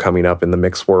 coming up in the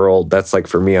mix world. That's like,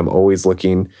 for me, I'm always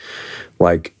looking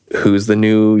like, who's the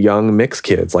new young mix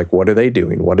kids? Like, what are they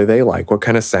doing? What do they like? What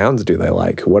kind of sounds do they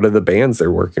like? What are the bands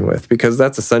they're working with? Because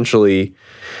that's essentially,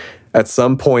 at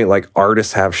some point, like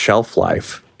artists have shelf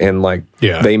life and like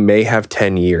they may have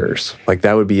 10 years. Like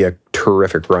that would be a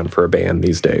terrific run for a band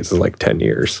these days, is like 10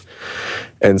 years.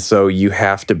 And so you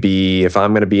have to be, if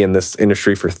I'm going to be in this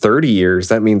industry for 30 years,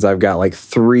 that means I've got like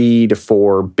 3 to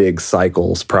 4 big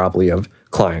cycles probably of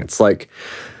clients. Like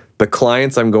the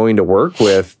clients I'm going to work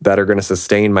with that are going to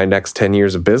sustain my next 10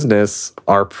 years of business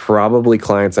are probably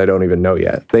clients I don't even know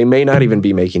yet. They may not even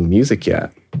be making music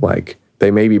yet. Like they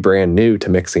may be brand new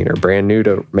to mixing or brand new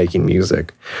to making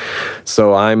music.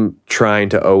 So I'm trying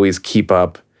to always keep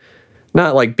up,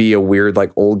 not like be a weird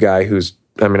like old guy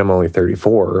I'm only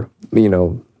 34,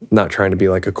 not trying to be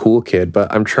like a cool kid,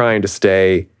 but I'm trying to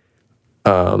stay,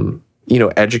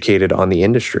 educated on the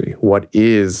industry. What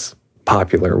is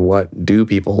popular? What do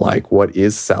people like? What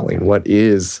is selling? What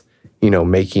is,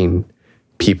 making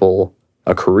people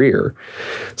a career?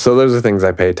 So those are things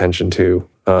I pay attention to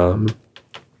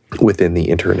within the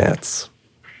internets.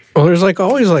 Well, there's like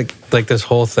always like this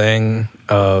whole thing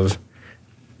of,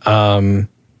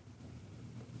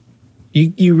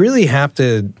 you really have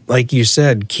to, like you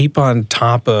said, keep on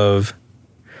top of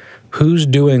who's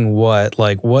doing what,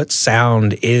 like what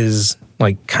sound is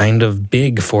like kind of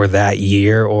big for that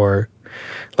year, or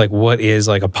like what is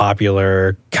like a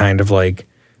popular kind of like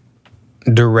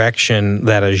direction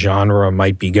that a genre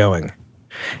might be going.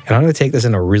 And I'm going to take this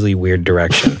in a really weird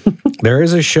direction. There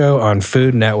is a show on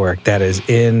Food Network that is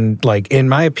in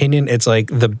my opinion, it's like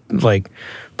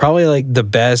probably like the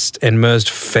best and most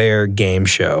fair game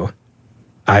show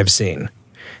I've seen.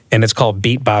 And it's called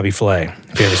Beat Bobby Flay.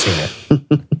 Have you ever seen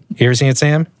it? You ever seen it,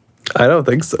 Sam? I don't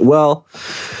think so. Well,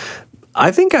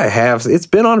 I think I have. It's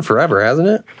been on forever, hasn't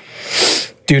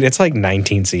it? Dude, it's like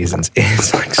 19 seasons.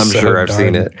 It's like I'm sure I've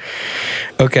seen it.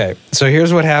 Okay, so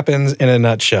here's what happens in a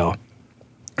nutshell.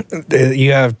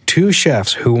 You have two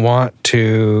chefs who are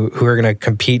going to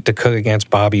compete to cook against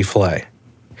Bobby Flay.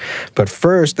 But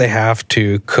first, they have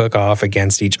to cook off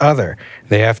against each other.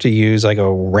 They have to use like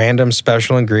a random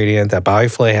special ingredient that Bobby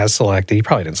Flay has selected. He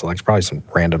probably didn't select. It's probably some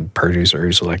random producer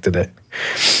who selected it.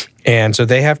 And so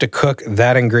they have to cook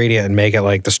that ingredient and make it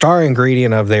like the star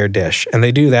ingredient of their dish. And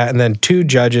they do that. And then two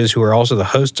judges who are also the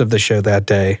hosts of the show that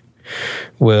day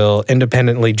will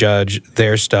independently judge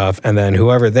their stuff. And then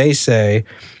whoever they say,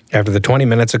 after the 20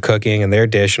 minutes of cooking and their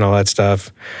dish and all that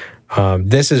stuff,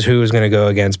 this is who is going to go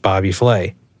against Bobby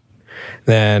Flay.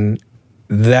 Then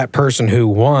that person who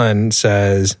won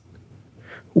says,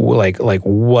 like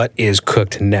what is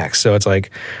cooked next. So it's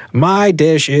like, my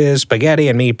dish is spaghetti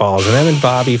and meatballs. And then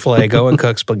Bobby Flay go and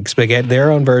cook spaghetti,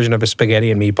 their own version of a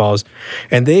spaghetti and meatballs.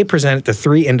 And they present it to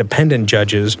three independent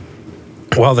judges,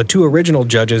 while the two original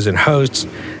judges and hosts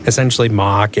essentially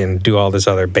mock and do all this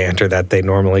other banter that they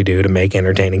normally do to make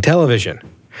entertaining television.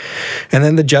 And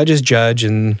then the judges judge,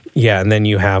 and then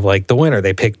you have like the winner.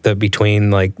 They pick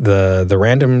between like the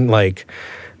random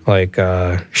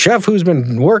chef who's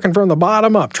been working from the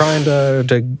bottom up trying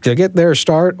to get their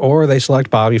start, or they select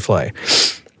Bobby Flay.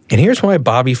 And here's why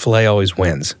Bobby Flay always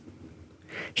wins.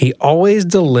 He always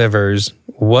delivers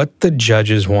what the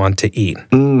judges want to eat.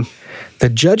 The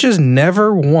judges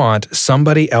never want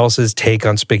somebody else's take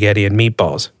on spaghetti and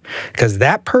meatballs, because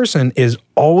that person is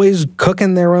always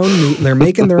cooking their own. They're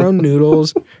making their own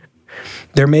noodles.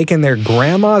 They're making their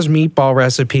grandma's meatball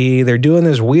recipe. They're doing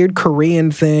this weird Korean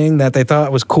thing that they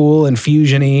thought was cool and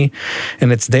fusion-y,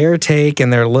 and it's their take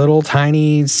and their little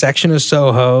tiny section of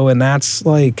Soho, and that's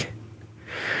like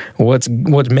what's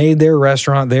made their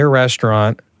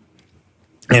restaurant.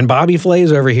 And Bobby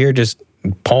Flay's over here just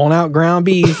pulling out ground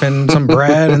beef and some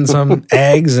bread and some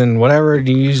eggs and whatever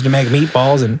you use to make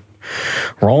meatballs, and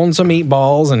rolling some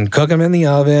meatballs and cook them in the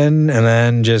oven, and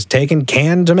then just taking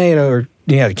canned tomatoes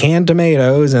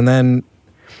and then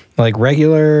like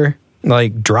regular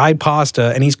like dried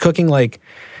pasta, and he's cooking like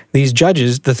these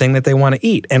judges the thing that they want to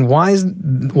eat. And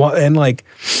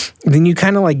then you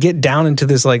kind of like get down into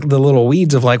this like the little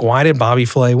weeds of like, why did Bobby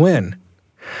Flay win?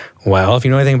 Well, if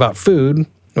you know anything about food,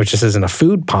 which this isn't a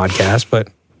food podcast, but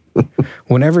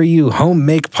whenever you home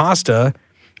make pasta,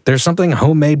 there's something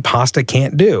homemade pasta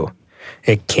can't do.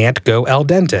 It can't go al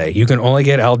dente. You can only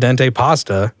get al dente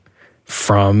pasta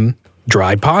from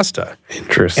dried pasta.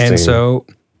 Interesting. And so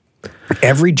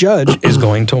every judge is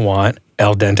going to want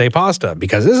al dente pasta,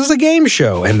 because this is a game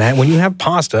show, and that when you have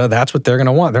pasta, that's what they're going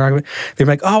to want. They're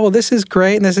like, oh, well, this is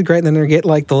great, and this is great, and then they get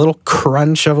like the little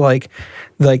crunch of like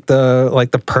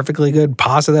the perfectly good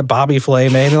pasta that Bobby Flay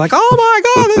made. And they're like, oh my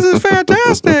God, this is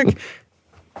fantastic,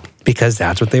 because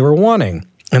that's what they were wanting,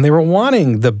 and they were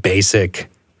wanting the basic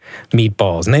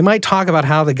meatballs. And they might talk about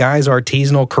how the guy's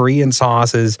artisanal Korean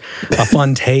sauce is a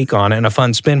fun take on it and a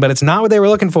fun spin, but it's not what they were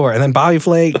looking for. And then Bobby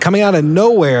Flay coming out of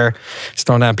nowhere is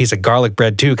throwing down a piece of garlic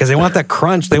bread too, because they want that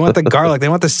crunch, they want the garlic, they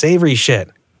want the savory shit.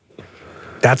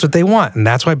 That's what they want. And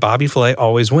that's why Bobby Flay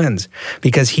always wins,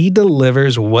 because he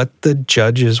delivers what the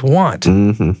judges want.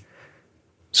 Mm-hmm.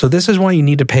 So this is why you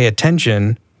need to pay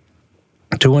attention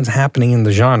to what's happening in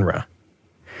the genre.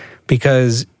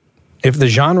 Because if the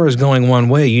genre is going one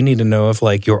way, you need to know if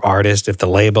like your artist, if the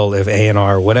label, if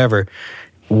A&R, whatever,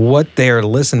 what they're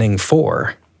listening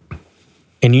for.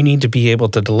 And you need to be able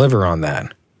to deliver on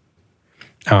that.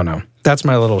 I don't know. That's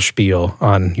my little spiel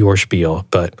on your spiel,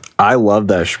 but I love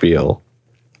that spiel.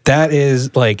 That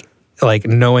is like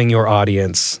knowing your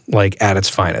audience like at its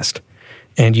finest.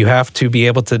 And you have to be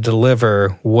able to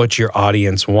deliver what your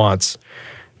audience wants.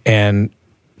 And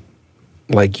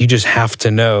like, you just have to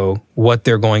know what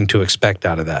they're going to expect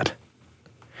out of that.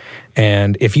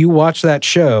 And if you watch that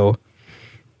show,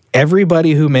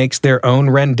 everybody who makes their own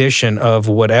rendition of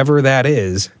whatever that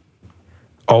is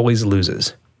always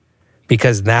loses,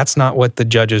 because that's not what the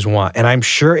judges want. And I'm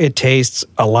sure it tastes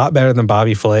a lot better than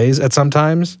Bobby Flay's at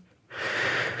sometimes,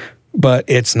 but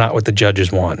it's not what the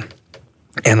judges want.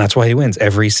 And that's why he wins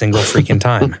every single freaking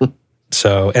time.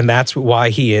 So, and that's why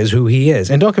he is who he is.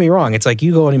 And don't get me wrong, it's like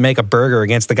you go and you make a burger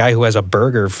against the guy who has a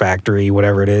burger factory,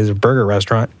 whatever it is, a burger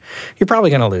restaurant, you're probably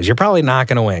going to lose. You're probably not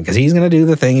going to win, because he's going to do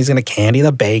the thing. He's going to candy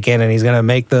the bacon, and he's going to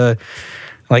make the,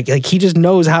 like he just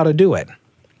knows how to do it.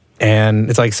 And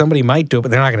it's like somebody might do it,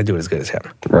 but they're not going to do it as good as him.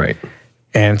 Right.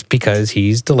 And it's because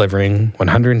he's delivering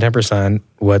 110%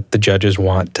 what the judges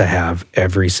want to have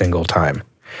every single time.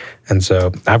 And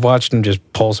so I've watched him just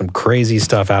pull some crazy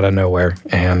stuff out of nowhere.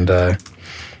 And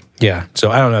yeah,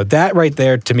 so I don't know. That right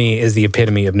there to me is the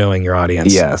epitome of knowing your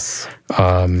audience. Yes.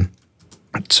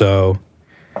 So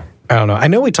I don't know. I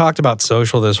know we talked about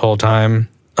social this whole time.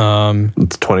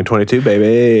 It's 2022,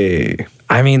 baby.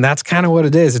 I mean, that's kind of what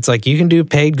it is. It's like you can do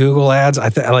paid Google ads.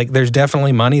 Like there's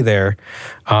definitely money there.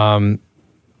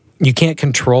 You can't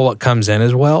control what comes in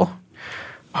as well.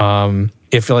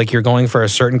 If like you're going for a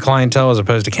certain clientele as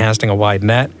opposed to casting a wide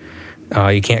net,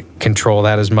 you can't control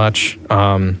that as much.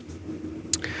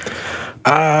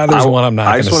 There's one I'm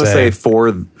not going to say. I just want to say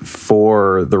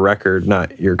for the record,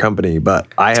 not your company, but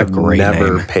I have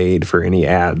never paid for any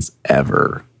ads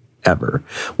ever,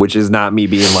 which is not me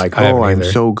being like, oh, I'm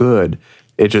so good.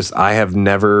 It just, I have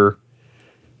never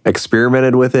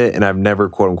experimented with it, and I've never,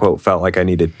 quote unquote, felt like I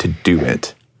needed to do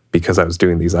it because I was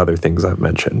doing these other things I've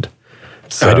mentioned.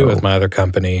 So, I do it with my other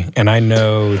company, and I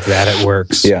know that it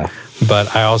works. Yeah.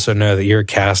 But I also know that you're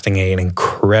casting an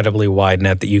incredibly wide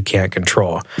net that you can't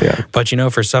control. Yeah. But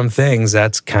for some things,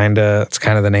 that's kind of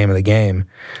the name of the game.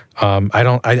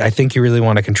 I think you really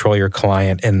want to control your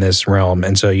client in this realm,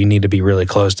 and so you need to be really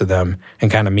close to them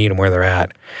and kind of meet them where they're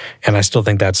at. And I still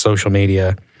think that's social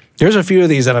media. There's a few of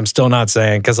these that I'm still not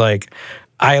saying because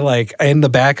in the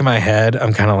back of my head,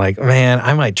 I'm kind of like, man,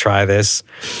 I might try this,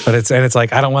 but it's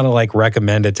like I don't want to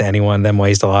recommend it to anyone, then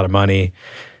waste a lot of money.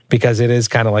 Because it is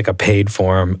kind of like a paid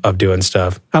form of doing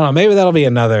stuff. I don't know. Maybe that'll be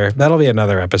another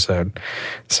episode.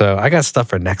 So I got stuff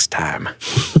for next time.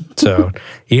 So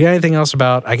you got anything else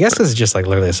about? I guess this is just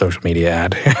literally a social media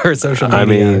ad or a social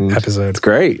media episode. It's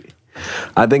great.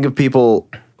 I think if people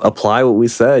apply what we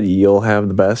said, you'll have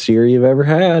the best year you've ever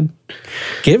had.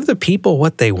 Give the people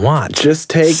what they want. Just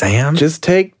take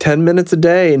 10 minutes a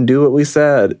day and do what we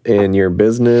said, and your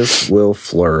business will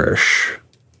flourish.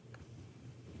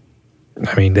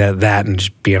 I mean, that and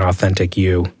just be an authentic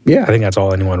you. Yeah. I think that's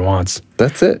all anyone wants.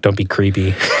 That's it. Don't be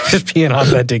creepy. Just be an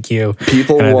authentic you.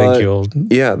 People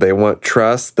they want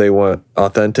trust. They want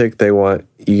authentic.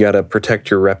 You got to protect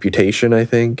your reputation, I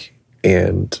think.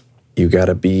 And you got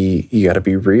to be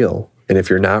real. And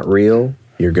if you're not real,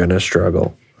 you're going to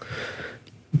struggle.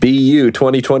 Be you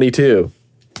 2022.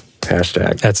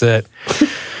 Hashtag. That's it.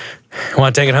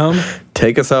 Want to take it home?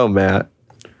 Take us home, Matt.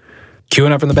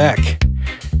 Queuing up in the back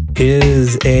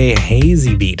is a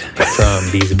hazy beat from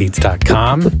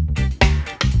beezybeats.com.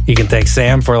 You can thank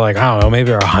Sam for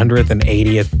maybe our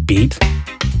 180th beat.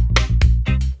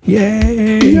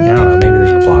 Yay! I don't know, maybe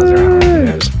there's applause there. I don't know who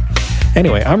knows.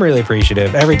 Anyway, I'm really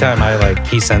appreciative. Every time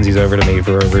he sends these over to me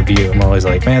for a review, I'm always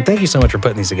like, man, thank you so much for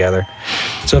putting these together.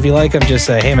 So if you like them, just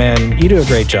say, hey man, you do a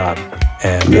great job.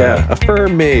 And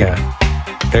affirm me.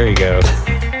 Yeah, there you go.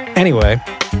 Anyway,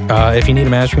 if you need a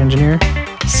mastering engineer,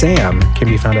 Sam can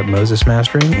be found at Moses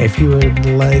Mastering. If you would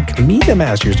like me to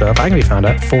master your stuff, I can be found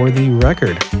at For the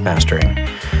Record Mastering.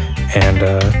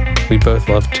 And we'd both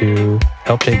love to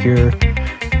help take your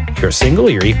single,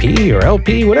 your EP, your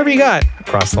LP, whatever you got,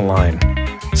 across the line.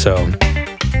 So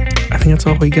I think that's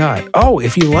all we got. Oh,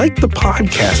 if you like the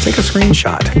podcast, take a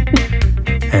screenshot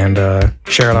and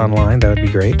share it online. That would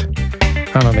be great.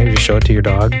 I don't know, maybe just show it to your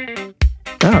dog.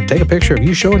 No, take a picture of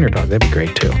you showing your dog. That'd be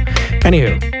great too.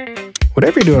 Anywho,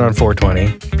 whatever you're doing on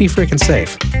 420, be freaking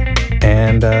safe.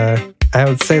 And I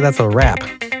would say that's a wrap.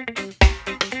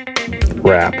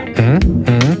 Wrap.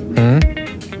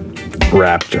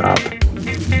 Wrap job.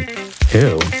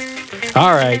 Ew.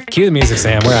 All right, cue the music,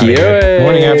 Sam. We're out of here.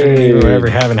 Morning, afternoon, evening, whatever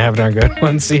you're having a good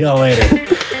one. See y'all later.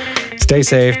 Stay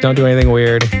safe. Don't do anything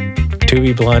weird. To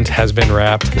be blunt has been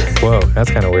wrapped. Whoa, that's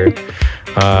kind of weird.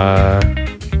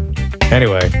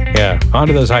 Anyway, yeah, on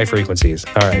to those high frequencies.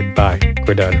 All right, bye.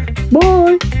 We're done.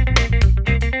 Bye.